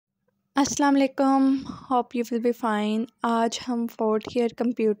अस्सलाम वालेकुम। Hope you will be fine. आज हम fourth year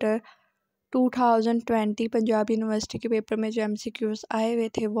computer 2020 Punjab university के पेपर में जो MCQs आए हुए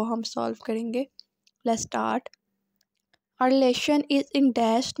थे वो हम सॉल्व करेंगे। Let's start. A relation is in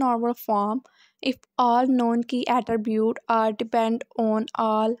dash normal form if all known key attributes are depend on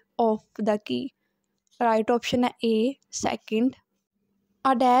all of the key. Right option है A. Second,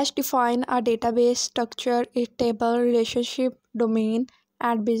 a dash define a database structure, its table, relationship, domain,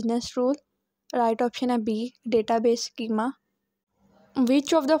 and business rule. Right option है B. Database schema.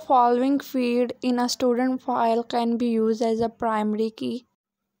 Which of the following field in a student file can be used as a primary key?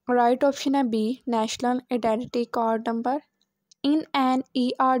 Right option है B. National Identity Card Number. In an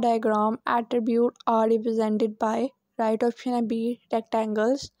ER diagram, attributes are represented by. Right option है B.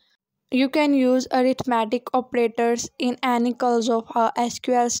 Rectangles. You can use arithmetic operators in any clause of a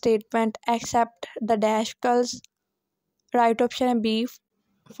SQL statement except the dash clause. Right option है B.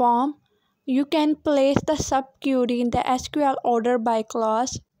 Form. You can place the subquery in the SQL order by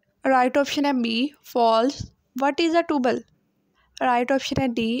class. Right option है B. False. What is a tuple? Right option है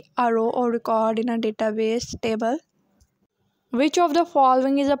D. A row or record in a database table. Which of the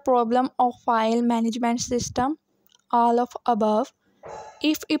following is a problem of file management system? All of above.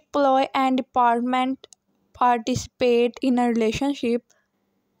 If employee and department participate in a relationship,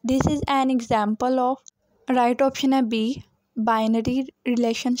 this is an example of. Right option है B. Binary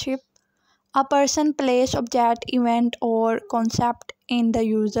relationship. A person, place, object, event, or concept in the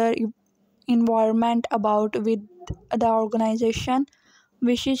user environment about with the organization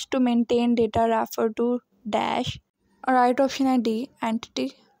wishes to maintain data referred to dash. Right option है D. Entity.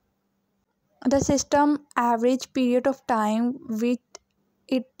 The system average period of time which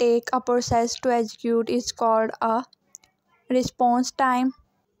it take a process to execute is called a response time.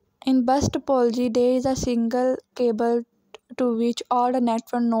 In bus topology, there is a single cable to which all the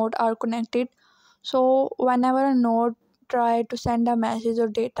network nodes are connected. So whenever a node tries to send a message or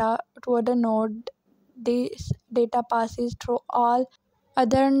data to other node, this data passes through all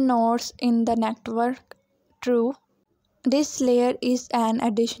other nodes in the network. True. This layer is an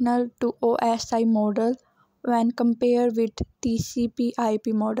additional to OSI model when compared with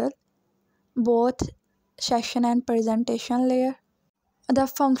TCP/IP model, both session and presentation layer. The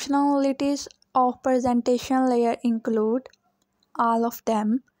functionalities of presentation layer include all of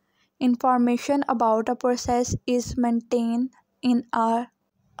them. Information about a process is maintained in a.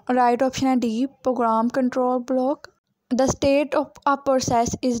 Right option है D. Program control block. The state of a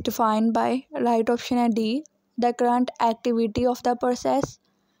process is defined by. Right option है D. The current activity of the process.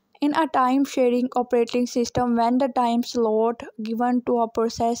 In a time-sharing operating system, when the time slot given to a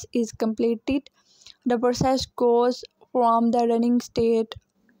process is completed, the process goes from the running state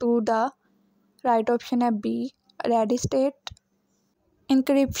to the. Right option है B. Ready state.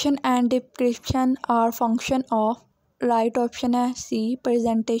 Encryption and decryption are function of. Right option है C.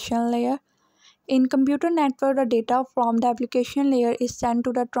 Presentation layer. In computer network, the data from the application layer is sent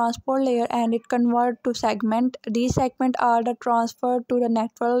to the transport layer and it converted to segment. These segments are the transferred to the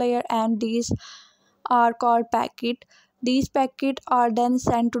network layer and these are called packet. These packets are then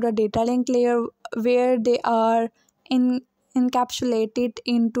sent to the data link layer where they are encapsulated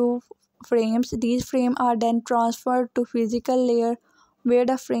into frames. These frames are then transferred to physical layer where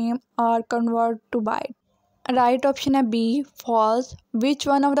the frames are converted to bytes. Right option है B. False. Which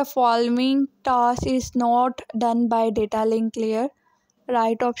one of the following tasks is not done by data link layer?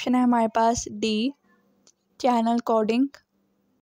 Right option है हमारे पास D. Channel coding.